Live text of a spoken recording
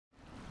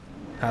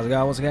How's it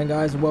going once again,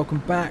 guys, and welcome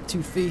back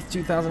to Thief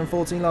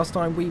 2014. Last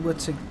time we were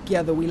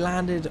together, we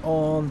landed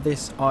on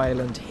this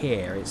island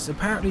here. It's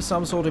apparently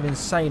some sort of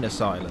insane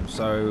asylum,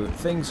 so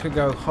things could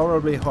go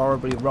horribly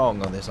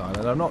wrong on this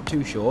island. I'm not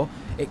too sure.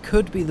 It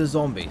could be the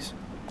zombies,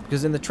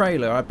 because in the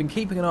trailer, I've been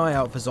keeping an eye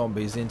out for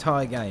zombies the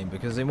entire game,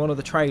 because in one of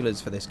the trailers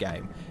for this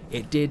game,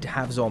 it did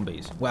have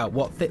zombies. Well,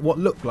 what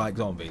looked like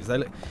zombies.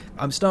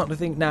 I'm starting to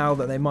think now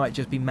that they might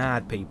just be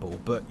mad people,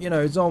 but, you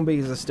know,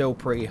 zombies are still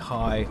pretty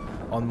high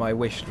on my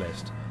wish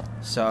list.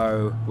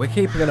 So, we're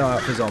keeping an eye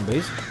out for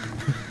zombies,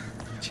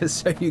 just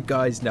so you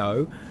guys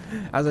know.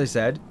 As I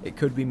said, it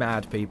could be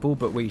mad people,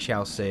 but we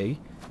shall see.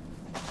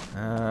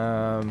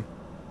 I'm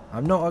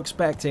not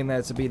expecting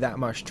there to be that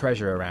much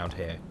treasure around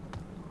here,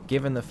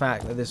 given the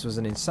fact that this was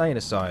an insane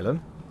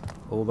asylum,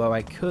 although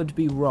I could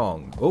be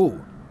wrong.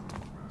 Ooh!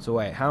 So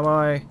wait, how am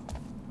I...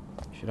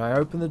 Should I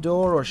open the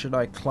door, or should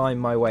I climb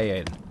my way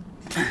in?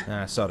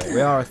 Sorry, we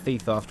are a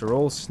thief after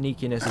all.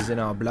 Sneakiness is in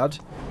our blood.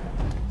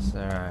 So,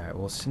 alright,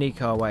 we'll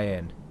sneak our way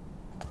in.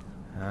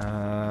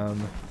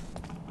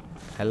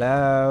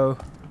 Hello?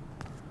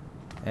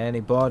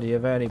 Anybody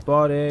of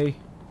anybody?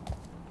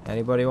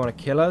 Anybody want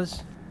to kill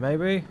us?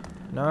 Maybe?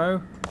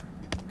 No?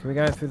 Can we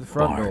go in through the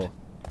front door?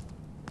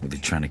 Are they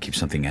trying to keep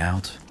something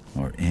out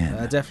or in?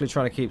 Definitely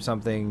trying to keep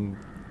something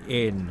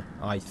in,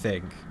 I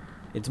think.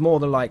 It's more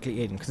than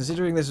likely in.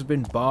 Considering this has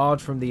been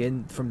barred from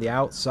the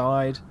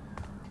outside,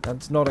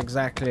 that's not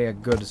exactly a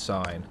good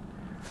sign.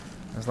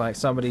 It's like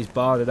somebody's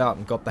barred it up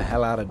and got the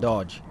hell out of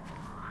Dodge.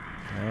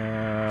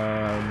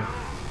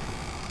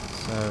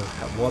 So,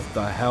 what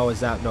the hell is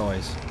that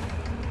noise?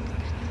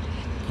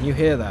 Can you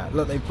hear that?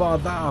 Look, they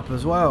barred that up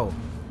as well.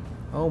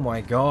 Oh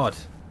my god.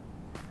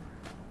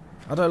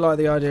 I don't like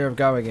the idea of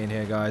going in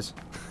here, guys.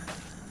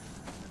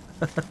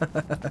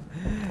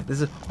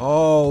 This is...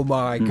 Oh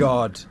my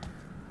god.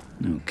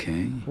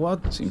 Okay.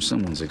 What? Seems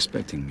someone's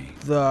expecting me.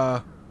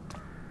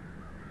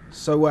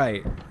 So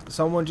wait,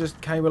 someone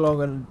just came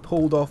along and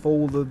pulled off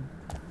all the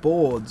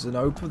boards and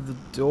opened the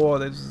door.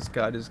 This is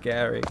kind of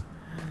scary.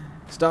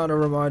 Starting to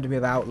remind me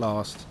of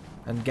Outlast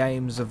and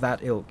games of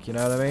that ilk, you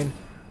know what I mean?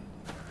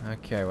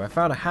 Okay, well, I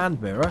found a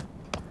hand mirror.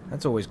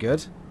 That's always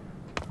good.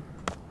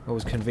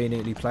 Always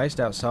conveniently placed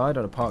outside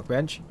on a park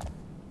bench.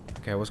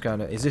 Okay, what's going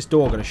on? Is this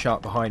door going to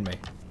shut behind me?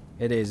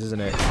 It is, isn't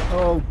it?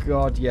 Oh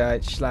god, yeah,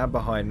 it slammed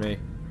behind me.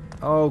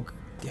 Oh,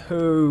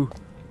 who?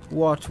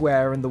 What,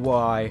 where, and the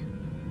why?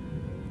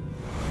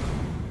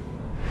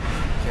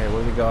 Okay,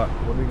 what do we got?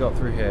 What do we got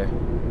through here?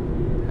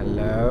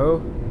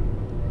 Hello?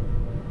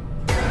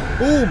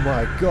 Oh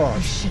my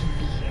god!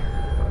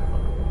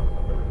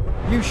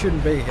 You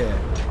shouldn't be here.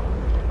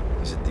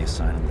 Is it the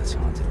asylum that's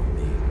haunted or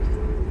me?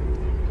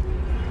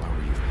 Why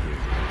were you here?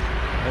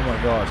 Oh my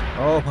god.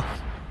 Oh my...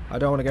 I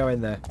don't want to go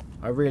in there.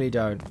 I really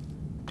don't.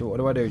 What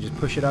do I do? Just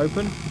push it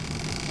open?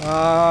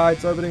 Ah,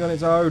 it's opening on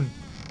its own.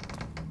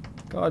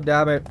 God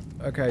damn it.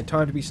 Okay,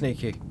 time to be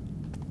sneaky.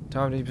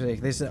 Time to be sneaky.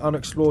 This is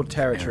unexplored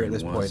territory at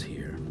this point.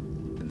 Here.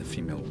 Then the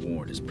female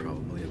ward is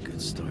probably a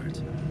good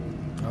start.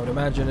 I would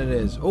imagine it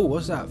is. Oh,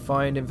 what's that?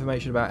 Find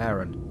information about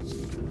Aaron.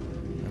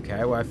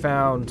 Okay, well I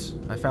found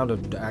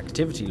an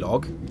activity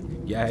log.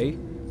 Yay.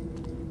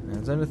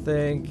 There's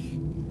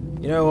anything...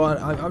 You know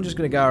what? I'm just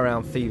going to go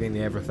around thieving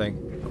the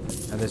everything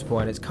at this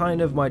point. It's kind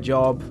of my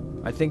job.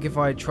 I think if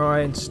I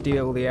try and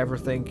steal the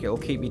everything, it'll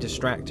keep me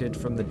distracted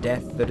from the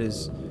death that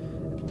is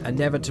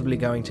inevitably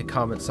going to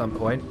come at some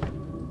point.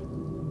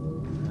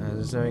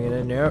 There's nothing in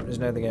there. Nope, there's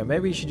nothing in there.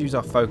 Maybe we should use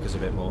our focus a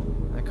bit more.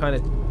 That kind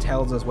of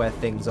tells us where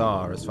things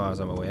are, as far as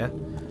I'm aware.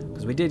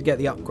 Because we did get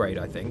the upgrade,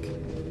 I think.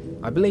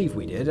 I believe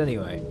we did,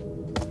 anyway.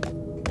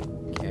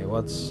 Okay,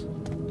 what's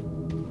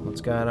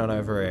going on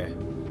over here?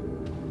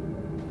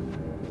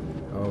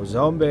 Oh,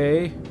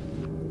 zombie!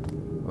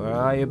 Where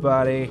are you,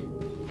 buddy?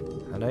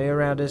 I know you're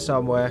around here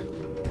somewhere.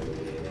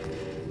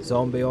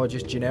 Zombie or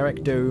just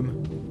generic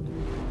doom.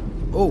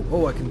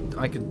 Oh,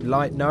 I can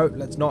light... No,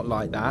 let's not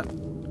light that.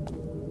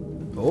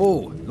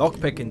 Oh,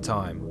 lockpicking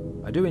time.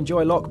 I do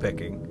enjoy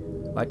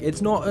lockpicking. Like,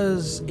 it's not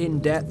as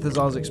in-depth as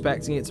I was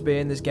expecting it to be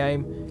in this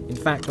game. In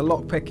fact, the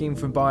lockpicking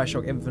from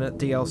Bioshock Infinite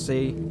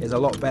DLC is a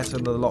lot better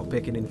than the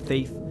lockpicking in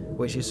Thief,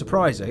 which is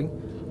surprising,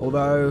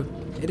 although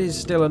it is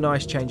still a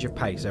nice change of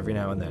pace every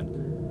now and then.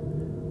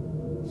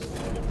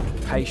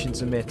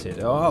 Patience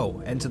omitted.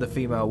 Oh, enter the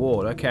female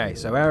ward. Okay,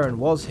 so Erin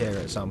was here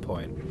at some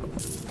point.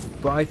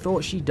 But I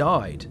thought she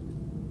died.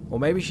 Or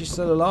maybe she's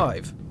still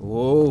alive.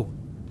 Whoa.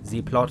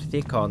 The plot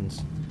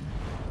thickens.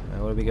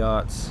 What do we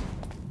got?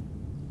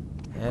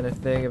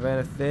 Anything of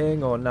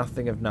anything or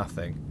nothing of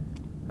nothing?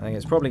 I think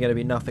it's probably going to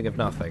be nothing of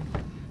nothing.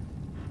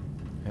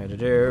 How to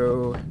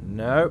do?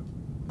 Nope.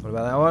 What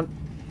about that one?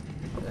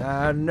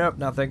 Nope,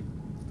 nothing.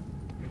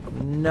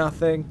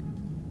 Nothing.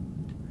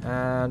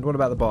 And what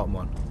about the bottom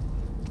one?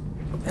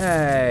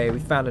 Hey, we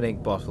found an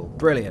ink bottle.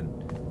 Brilliant.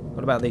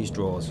 What about these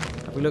drawers?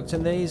 Have we looked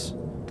in these?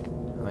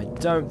 I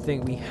don't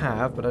think we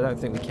have, but I don't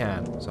think we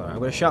can. So I'm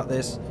going to shut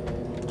this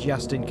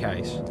just in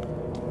case.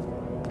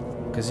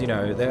 Because, you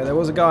know, there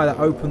was a guy that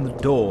opened the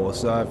door,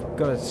 so I've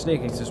got a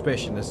sneaking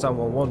suspicion there's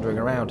someone wandering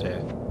around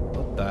here.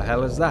 What the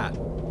hell is that?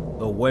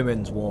 The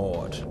women's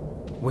ward.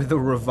 With a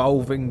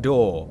revolving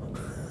door.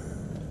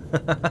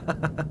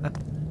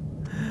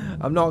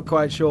 I'm not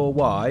quite sure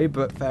why,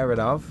 but fair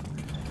enough.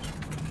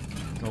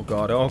 Oh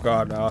god,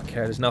 okay,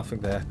 there's nothing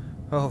there.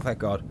 Oh, thank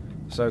god.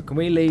 So, can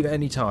we leave at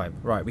any time?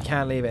 Right, we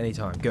can leave at any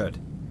time. Good.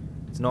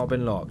 It's not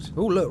been locked.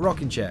 Oh, look,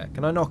 rocking chair.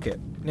 Can I knock it?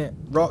 Yeah,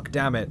 rock,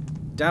 damn it.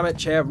 Damn it,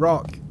 chair,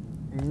 rock.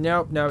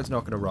 Nope, no, it's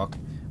not going to rock.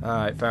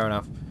 Alright, fair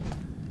enough.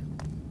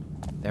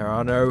 There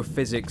are no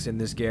physics in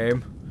this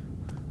game.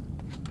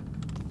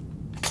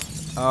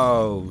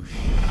 Oh,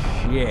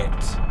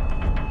 shit.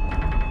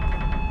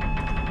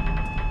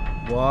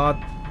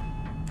 What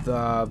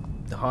the...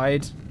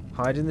 Hide.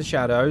 Hide in the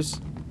shadows.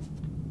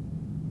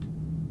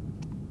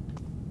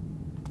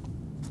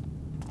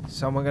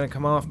 Someone going to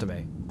come after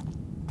me?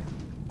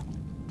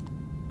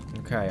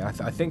 Okay, I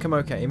think I'm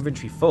okay.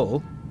 Inventory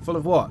full? Full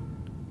of what?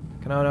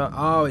 Can I know?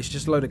 Oh, it's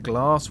just a load of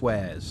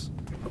glasswares.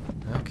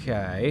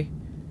 Okay.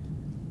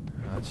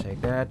 I'll take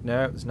that.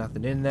 No, there's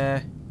nothing in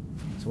there.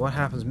 So what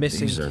happens? Missing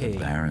key. These are the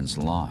Baron's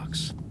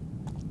locks.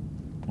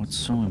 What's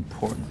so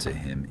important to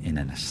him in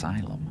an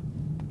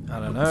asylum?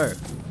 I don't know.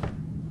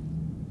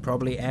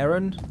 Probably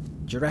Aaron?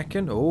 Do you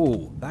reckon?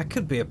 Oh, that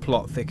could be a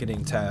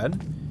plot-thickening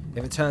turn.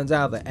 If it turns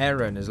out that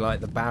Erin is like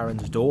the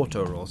Baron's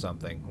daughter or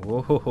something.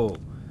 Whoa.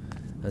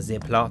 The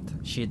plot,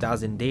 she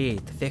does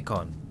indeed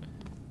thicken.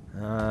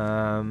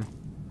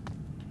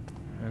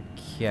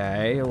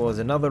 Okay, well, there's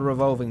another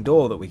revolving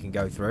door that we can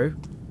go through.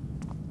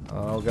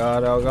 Oh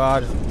god, oh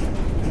god.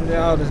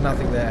 No, there's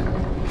nothing there.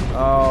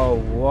 Oh,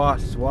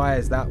 what? Why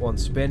is that one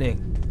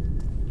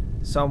spinning?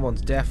 Someone's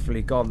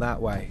definitely gone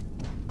that way.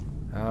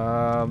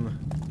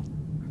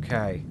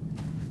 Okay.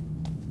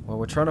 Well,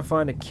 we're trying to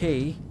find a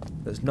key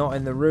that's not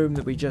in the room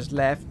that we just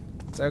left.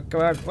 So,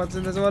 come on, what's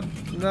in this one?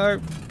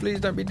 No, please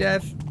don't be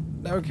death.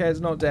 Okay, it's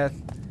not death.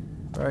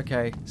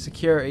 Okay,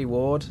 security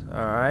ward.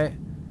 Alright.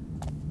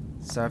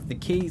 So, if the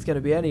key's going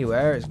to be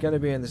anywhere, it's going to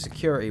be in the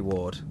security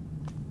ward.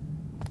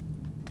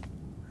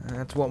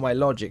 That's what my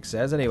logic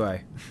says,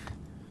 anyway.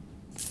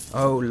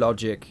 Oh,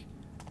 logic.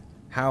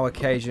 How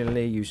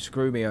occasionally you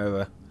screw me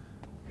over.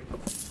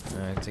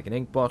 Alright, take an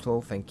ink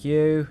bottle, thank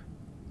you.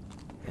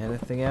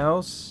 Anything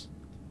else?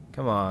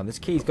 Come on, this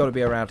key's got to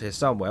be around here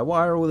somewhere.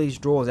 Why are all these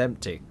drawers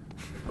empty?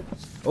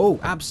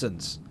 Oh,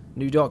 absence.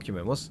 New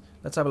document.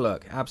 Let's have a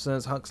look.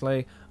 Absence,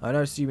 Huxley. I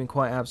noticed you've been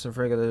quite absent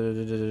for...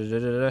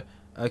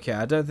 Okay,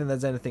 I don't think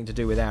there's anything to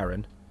do with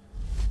Aaron.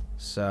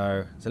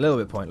 So, it's a little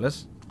bit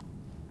pointless.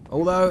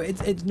 Although,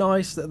 it's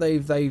nice that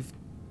they've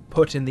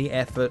put in the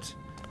effort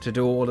to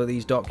do all of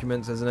these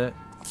documents, isn't it?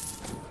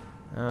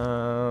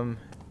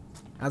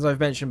 As I've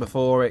mentioned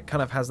before, it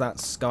kind of has that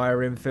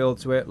Skyrim feel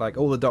to it. Like,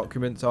 all the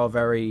documents are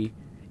very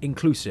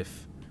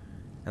inclusive.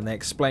 And they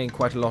explain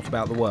quite a lot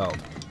about the world.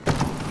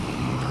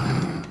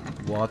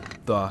 What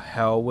the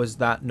hell was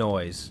that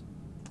noise?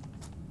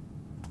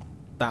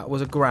 That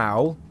was a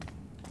growl.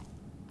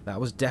 That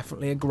was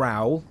definitely a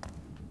growl.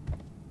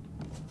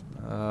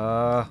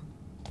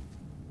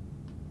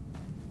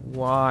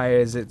 Why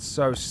is it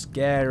so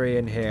scary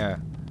in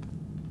here?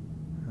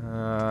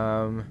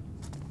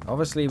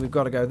 Obviously we've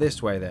got to go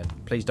this way then.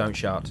 Please don't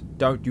shut.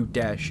 Don't you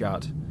dare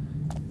shut.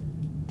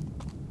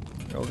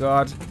 Oh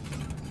god.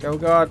 Oh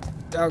god.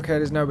 Okay,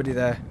 there's nobody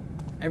there.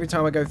 Every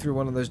time I go through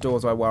one of those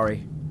doors I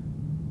worry.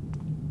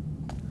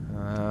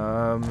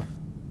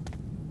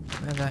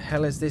 Where the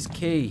hell is this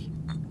key?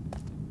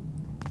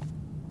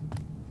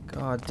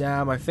 God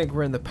damn, I think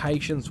we're in the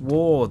patient's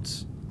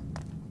wards.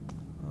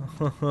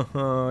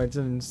 It's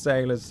an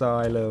insane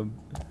asylum.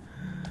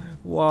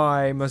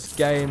 Why must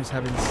games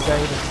have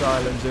insane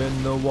asylums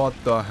in the what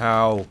the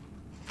hell?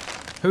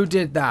 Who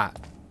did that?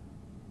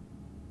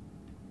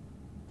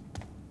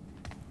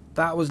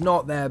 That was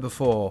not there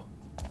before.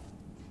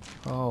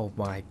 Oh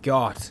my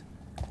god.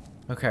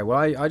 Okay, well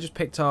I just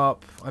picked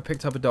up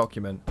a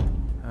document.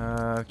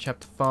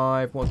 Chapter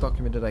 5. What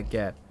document did I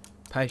get?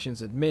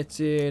 Patients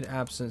admitted,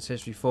 absence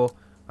history 4.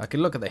 I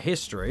can look at the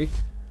history.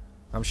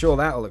 I'm sure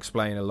that'll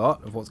explain a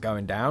lot of what's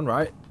going down,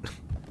 right?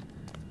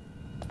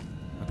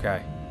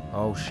 Okay.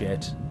 Oh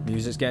shit.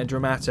 Music's getting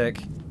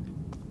dramatic.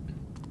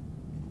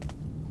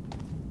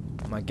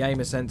 My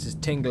gamer sense is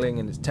tingling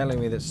and it's telling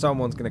me that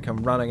someone's going to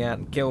come running out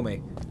and kill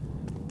me.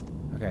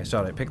 Okay,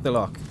 sorry. Pick the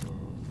lock.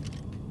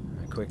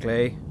 Right,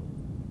 quickly.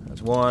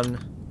 That's 1.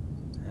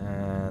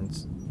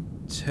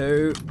 And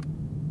 2.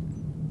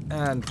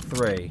 And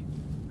 3.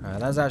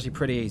 That's actually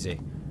pretty easy.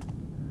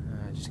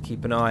 Just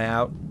keep an eye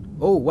out.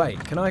 Oh, wait.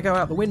 Can I go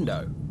out the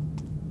window?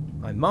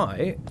 I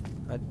might.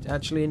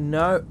 Actually,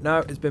 no. No,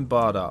 it's been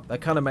barred up.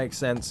 That kind of makes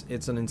sense.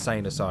 It's an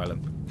insane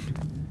asylum.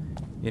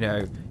 You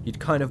know, you'd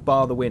kind of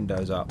bar the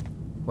windows up.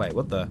 Wait,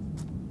 what the?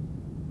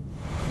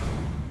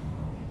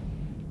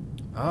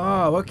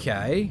 Oh,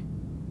 okay.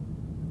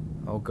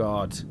 Oh,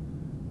 God.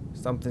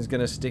 Something's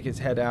going to stick its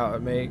head out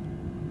at me.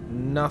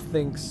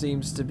 Nothing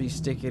seems to be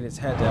sticking its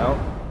head out.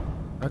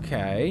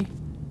 Okay.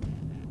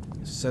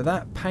 So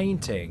that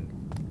painting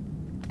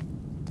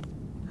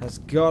has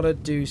got to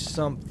do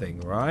something,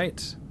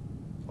 right?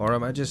 Or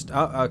am I just...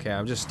 Oh, okay,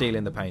 I'm just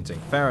stealing the painting.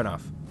 Fair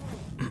enough.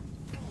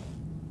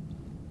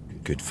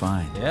 Good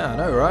find. Yeah, I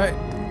know, right?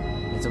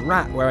 It's a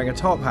rat wearing a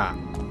top hat.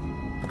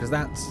 Because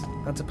that's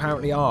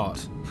apparently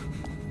art.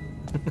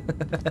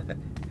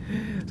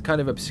 It's kind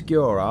of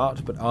obscure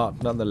art, but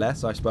art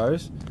nonetheless, I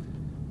suppose.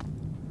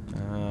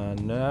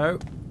 No.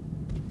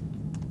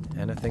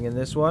 Anything in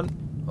this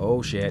one?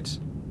 Oh, shit.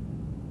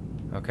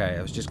 Okay,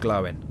 it was just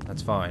glowing.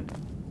 That's fine.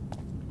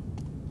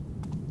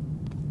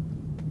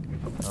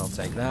 I'll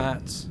take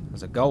that.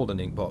 There's a golden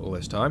ink bottle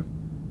this time.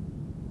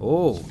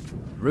 Oh,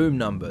 room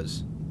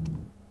numbers.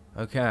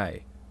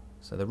 Okay.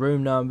 So the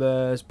room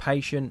numbers,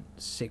 patient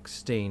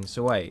 16.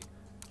 So wait.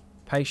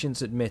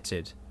 Patients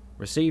admitted.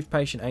 Received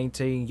patient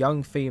 18,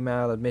 young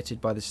female admitted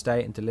by the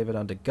state and delivered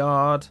under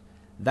guard.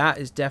 That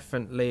is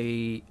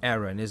definitely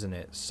Erin, isn't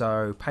it?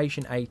 So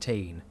patient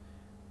 18.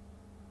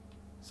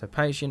 So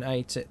patient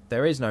 18.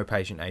 There is no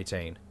patient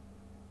 18.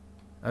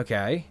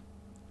 Okay.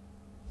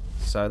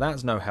 So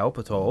that's no help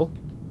at all.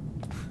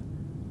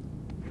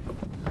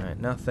 Alright,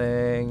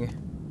 nothing.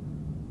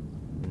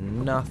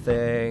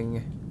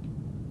 Nothing.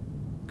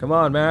 Come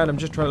on, man. I'm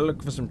just trying to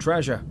look for some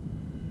treasure.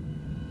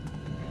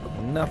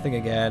 Nothing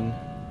again.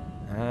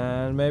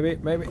 And maybe.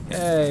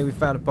 Hey, we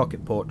found a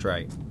pocket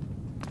portrait.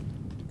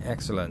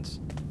 Excellent.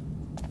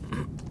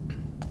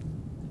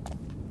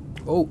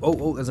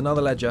 Oh, there's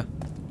another ledger.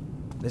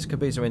 This could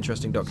be some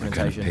interesting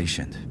documentation. What kind of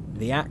patient?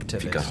 The activist.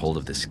 If you got hold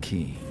of this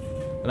key.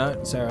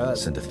 No, Sarah,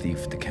 that's... Send a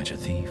thief to catch a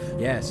thief.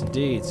 Yes,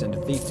 indeed. Send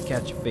a thief to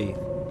catch a thief.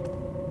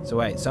 So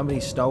wait, somebody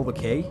stole the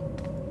key?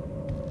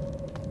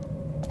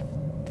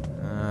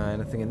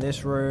 Anything in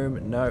this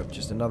room? Nope,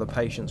 just another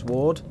patient's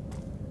ward.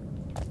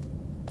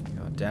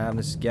 God damn,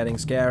 this is getting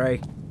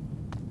scary.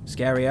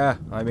 Scarier,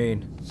 I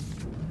mean.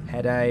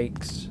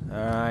 Headaches.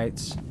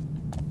 Alright.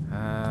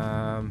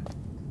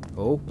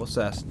 Oh, what's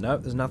this?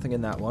 Nope, there's nothing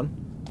in that one.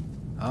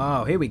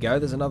 Oh, here we go.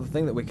 There's another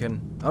thing that we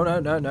can... Oh,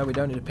 no, we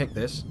don't need to pick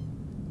this.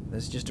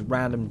 This is just a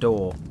random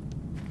door.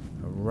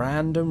 A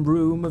random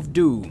room of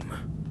doom.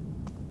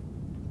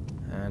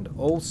 And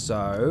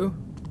also...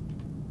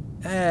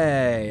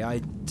 Hey, I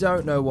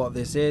don't know what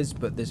this is,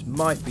 but this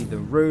might be the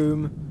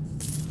room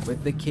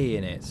with the key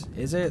in it.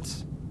 Is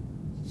it?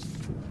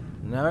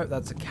 No,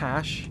 that's a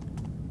cache.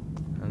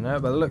 No,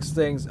 but it looks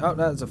things... Oh,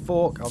 that's a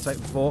fork. I'll take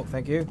the fork,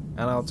 thank you.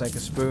 And I'll take a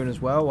spoon as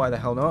well. Why the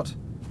hell not?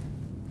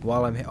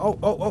 While I'm here...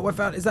 Oh, I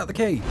found... Is that the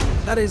key?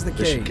 That is the key.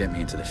 This should get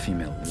me into the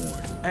female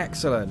ward.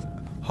 Excellent.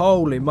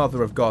 Holy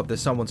mother of God,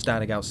 there's someone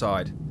standing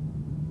outside.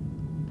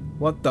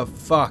 What the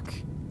fuck?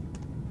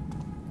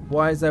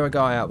 Why is there a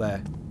guy out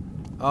there?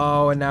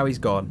 Oh, and now he's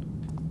gone.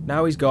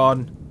 Now he's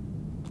gone.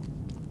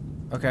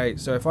 Okay,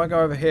 so if I go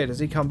over here, does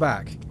he come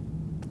back?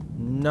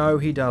 No,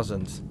 he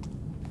doesn't.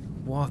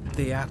 What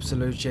the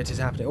absolute shit is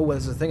happening? Oh,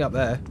 there's a thing up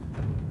there.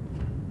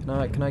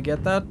 Can I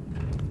get that?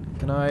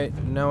 Can I?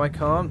 No, I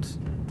can't.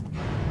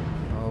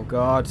 Oh,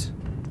 God.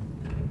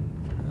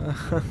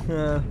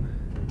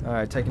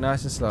 Alright, take it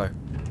nice and slow.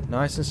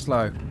 Nice and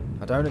slow.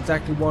 I don't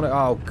exactly want it.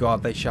 Oh,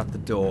 God, they shut the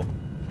door.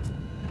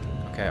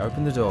 Okay,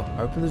 open the door.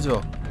 Open the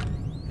door.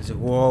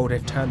 Whoa,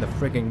 they've turned the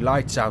frigging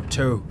lights out,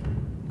 too.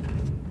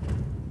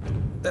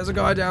 There's a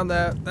guy down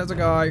there. There's a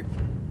guy.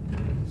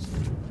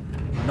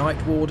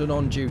 Night warden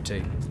on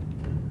duty.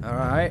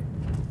 Alright.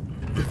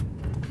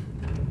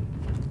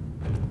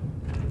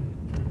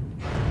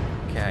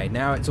 Okay,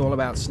 now it's all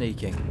about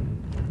sneaking.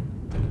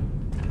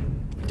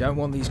 We don't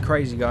want these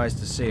crazy guys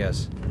to see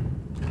us.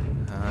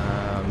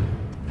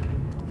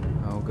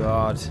 Oh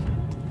God.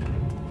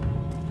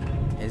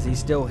 Is he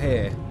still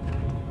here?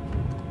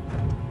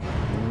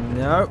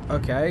 No.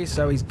 Okay,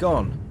 so he's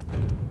gone.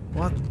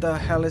 What the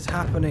hell is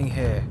happening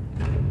here?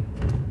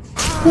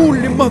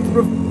 Holy mother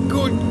of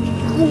God!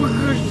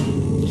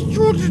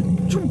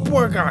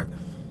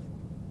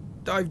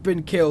 I've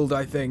been killed,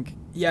 I think.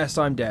 Yes,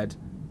 I'm dead.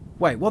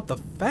 Wait, what the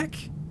feck?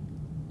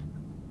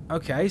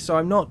 Okay, so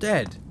I'm not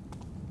dead.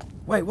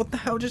 Wait, what the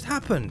hell just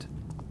happened?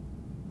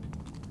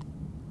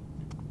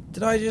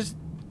 Did I just...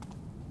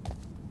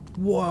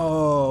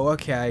 Whoa,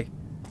 okay.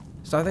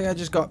 So I think I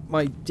just got...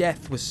 My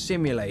death was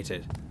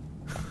simulated.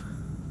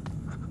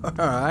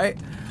 Alright.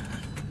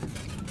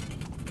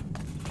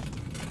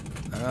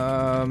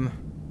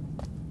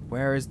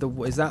 Where is the...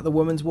 Is that the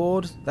woman's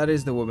ward? That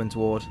is the woman's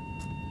ward.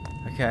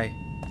 Okay.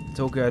 It's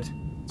all good.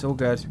 It's all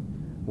good.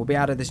 We'll be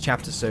out of this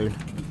chapter soon.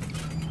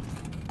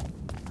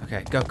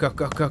 Okay, go, go,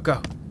 go, go,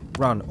 go.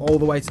 Run all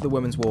the way to the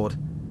women's ward.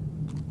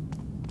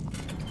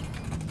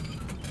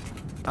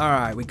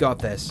 Alright, we got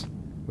this.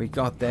 We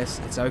got this.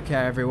 It's okay,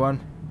 everyone.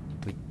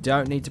 We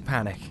don't need to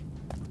panic.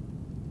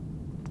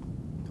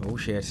 Oh,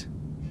 shit.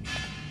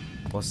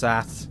 What's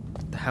that?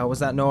 What the hell was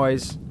that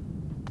noise?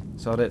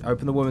 Sod it.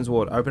 Open the women's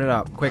ward. Open it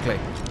up. Quickly.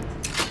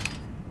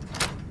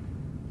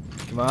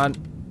 Come on.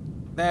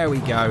 There we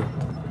go.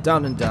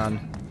 Done and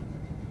done.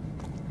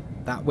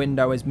 That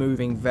window is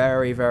moving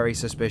very, very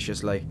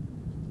suspiciously.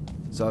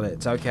 Sod it.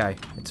 It's okay.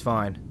 It's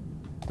fine.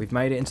 We've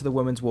made it into the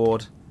women's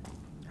ward.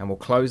 And we'll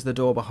close the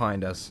door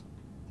behind us.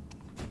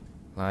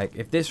 Like,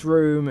 if this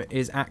room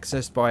is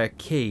accessed by a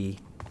key,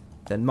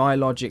 then my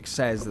logic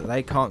says that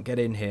they can't get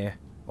in here.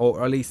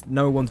 Or at least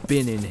no one's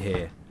been in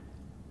here.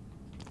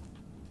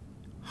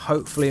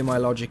 Hopefully my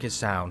logic is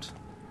sound.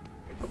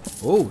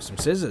 Oh, some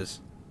scissors.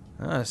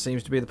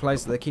 Seems to be the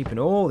place that they're keeping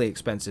all the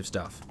expensive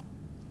stuff.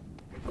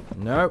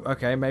 Nope,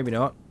 okay, maybe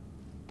not.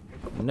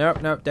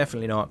 Nope, nope,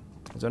 definitely not.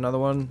 Is there another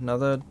one?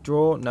 Another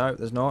drawer? No,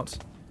 there's not.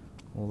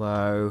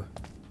 Although...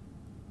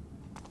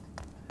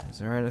 is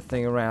there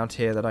anything around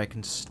here that I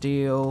can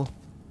steal?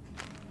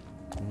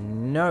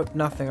 Nope,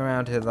 nothing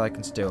around here that I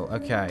can steal.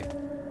 Okay.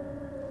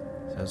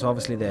 So it's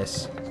obviously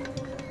this.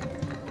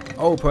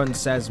 Open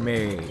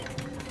sesame.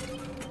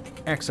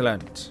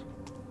 Excellent.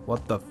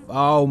 What the...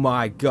 oh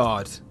my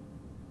god.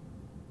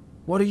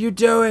 What are you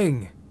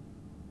doing?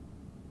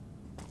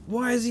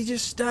 Why is he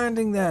just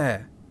standing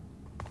there?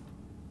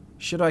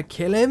 Should I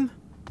kill him?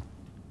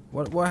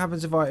 What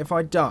happens if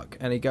I duck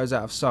and he goes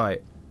out of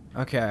sight?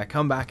 Okay, I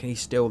come back and he's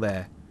still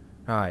there.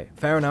 Right,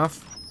 fair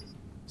enough.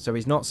 So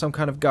he's not some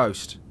kind of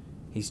ghost.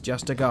 He's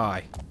just a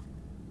guy.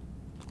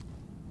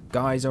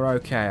 Guys are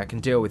okay. I can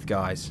deal with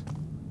guys.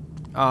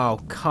 Oh,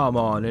 come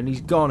on. And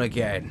he's gone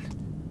again.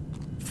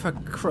 For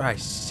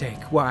Christ's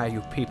sake, why are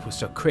you people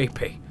so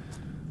creepy?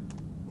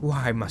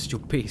 Why must you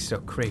be so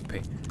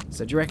creepy?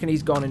 So do you reckon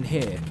he's gone in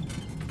here?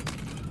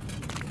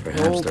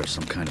 Perhaps there's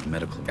some kind of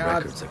medical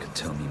records that could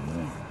tell me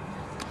more.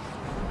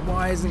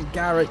 Why isn't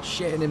Garrett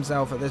shitting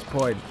himself at this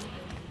point?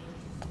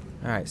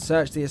 Alright,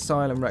 search the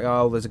asylum record.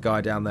 Oh, there's a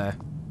guy down there.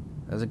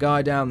 There's a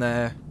guy down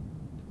there.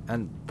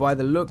 And by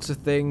the looks of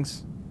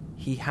things,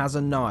 he has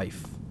a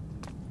knife.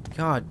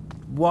 God,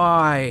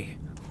 why?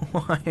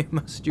 Why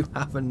must you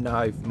have a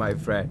knife, my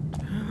friend?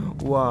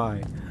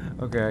 Why?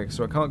 Okay,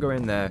 so I can't go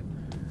in there.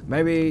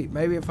 Maybe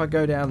if I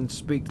go down and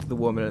speak to the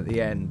woman at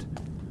the end,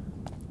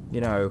 you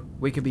know,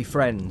 we could be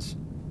friends.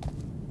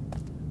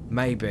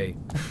 Maybe.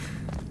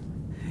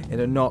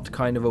 In a not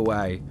kind of a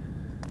way.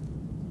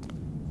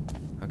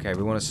 Okay,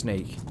 we want to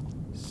sneak.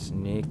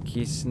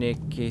 Sneaky,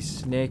 sneaky,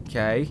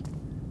 sneaky.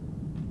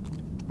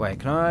 Wait,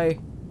 can I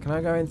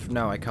go in through?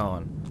 No, I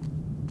can't.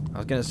 I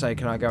was going to say,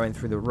 can I go in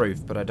through the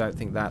roof, but I don't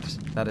think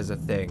that is a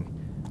thing.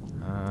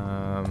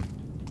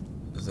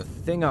 There's a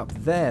thing up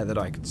there that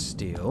I could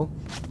steal.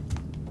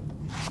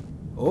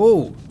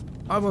 Oh,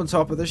 I'm on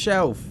top of the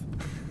shelf.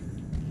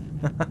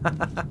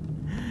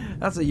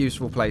 That's a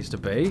useful place to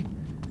be.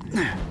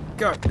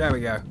 Go, there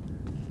we go.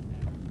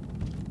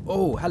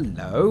 Oh,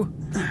 hello.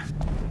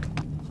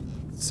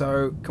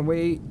 So, can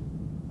we...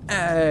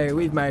 hey,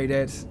 we've made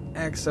it.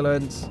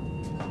 Excellent.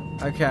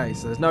 Okay,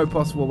 so there's no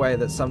possible way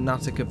that some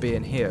nutter could be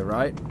in here,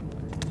 right?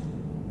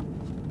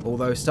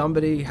 Although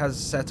somebody has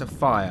set a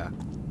fire.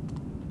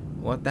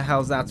 What the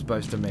hell's that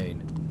supposed to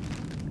mean?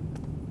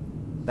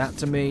 That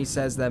to me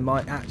says there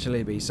might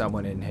actually be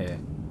someone in here.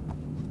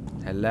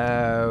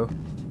 Hello?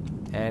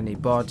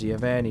 Anybody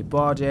of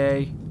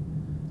anybody?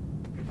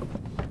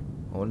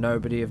 Or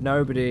nobody of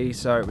nobody,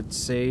 so it would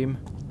seem.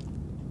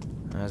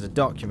 There's a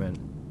document.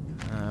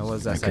 What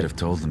does that say? I could have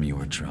told them you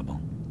were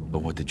trouble, but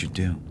what did you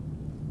do?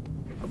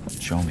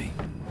 Show me.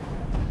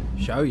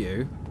 Show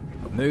you?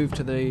 Move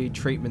to the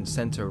treatment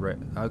center.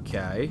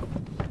 Okay.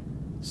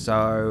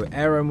 So,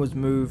 Aaron was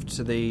moved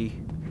to the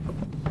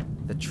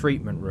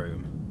treatment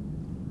room.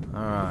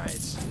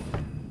 Alright.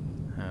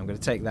 I'm going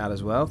to take that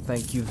as well.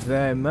 Thank you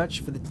very much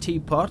for the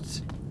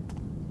teapot.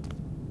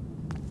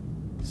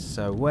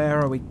 So, where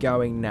are we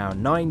going now?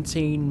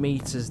 19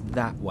 meters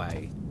that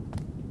way.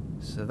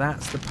 So,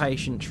 that's the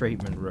patient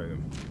treatment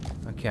room.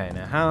 Okay,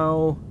 now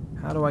how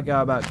do I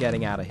go about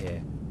getting out of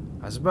here?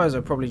 I suppose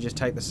I'll probably just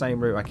take the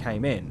same route I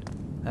came in.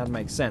 That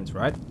makes sense,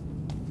 right?